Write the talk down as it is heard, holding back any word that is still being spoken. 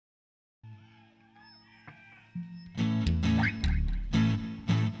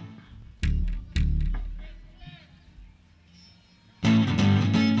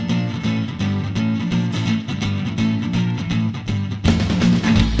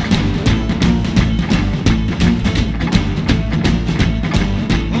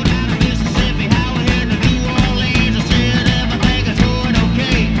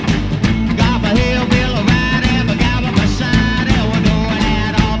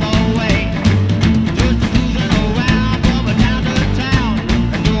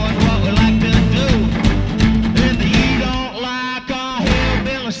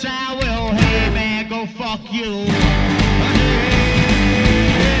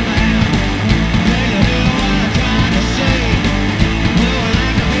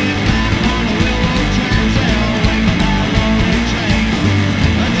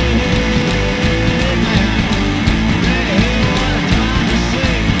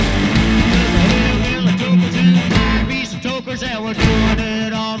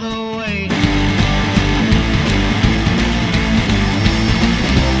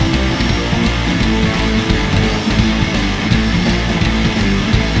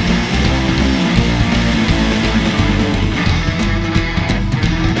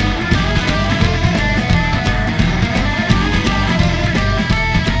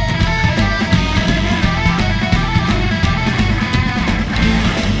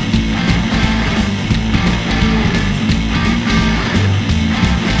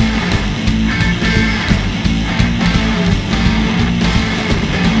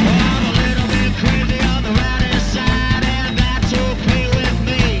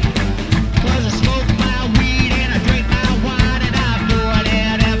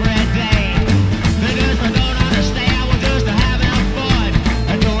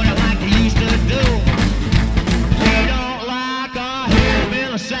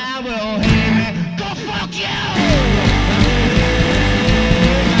will hate me. Go fuck you!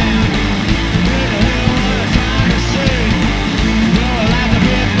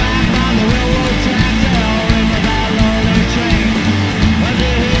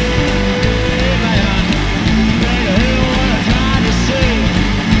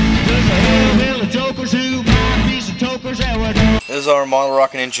 This is our model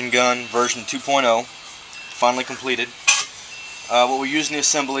rocket engine gun version 2.0, finally completed. What we used in the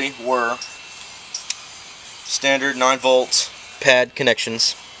assembly were standard 9-volt pad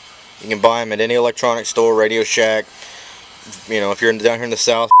connections. You can buy them at any electronics store, Radio Shack. You know, if you're down here in the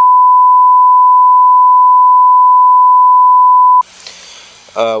South.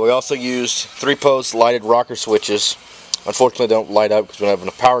 We also used 3-post lighted rocker switches. Unfortunately, they don't light up because we don't have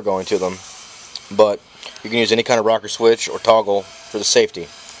enough power going to them. But you can use any kind of rocker switch or toggle for the safety.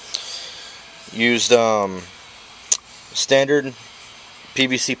 Used standard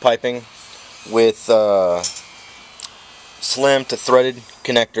PVC piping with slim to threaded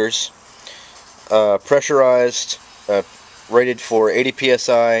connectors, pressurized, rated for 80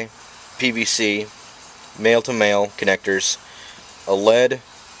 psi PVC, male-to-male connectors, a lead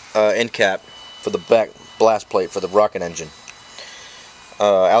end cap for the back blast plate for the rocket engine,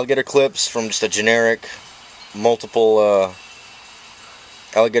 alligator clips from just a generic multiple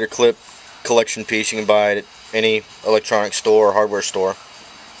alligator clip collection piece you can buy at any electronics store or hardware store.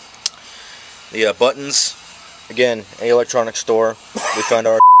 The buttons, again, any electronics store. We found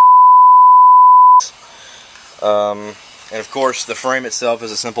our and of course the frame itself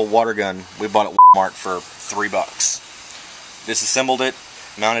is a simple water gun we bought at Walmart for $3. Disassembled it,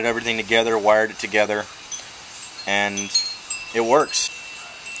 mounted everything together, wired it together, and it works.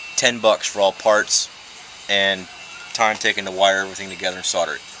 $10 for all parts and time taken to wire everything together and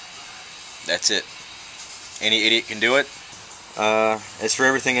solder it. That's it. Any idiot can do it. As for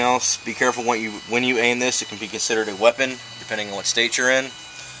everything else, be careful when you aim this. It can be considered a weapon depending on what state you're in.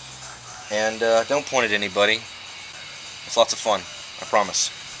 And don't point at anybody. It's lots of fun, I promise.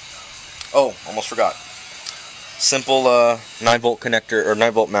 Oh, almost forgot. Simple 9-volt connector or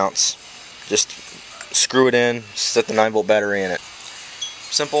 9-volt mounts. Just screw it in, set the 9-volt battery in it.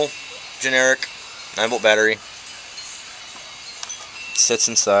 Simple, generic 9-volt battery. Sits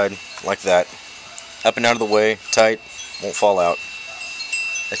inside like that. Up and out of the way, tight, won't fall out.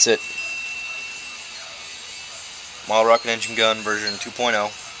 That's it. Model rocket engine gun version 2.0.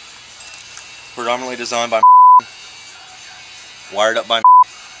 Predominantly designed by wired up by.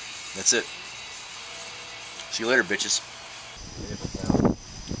 That's it. See you later, bitches.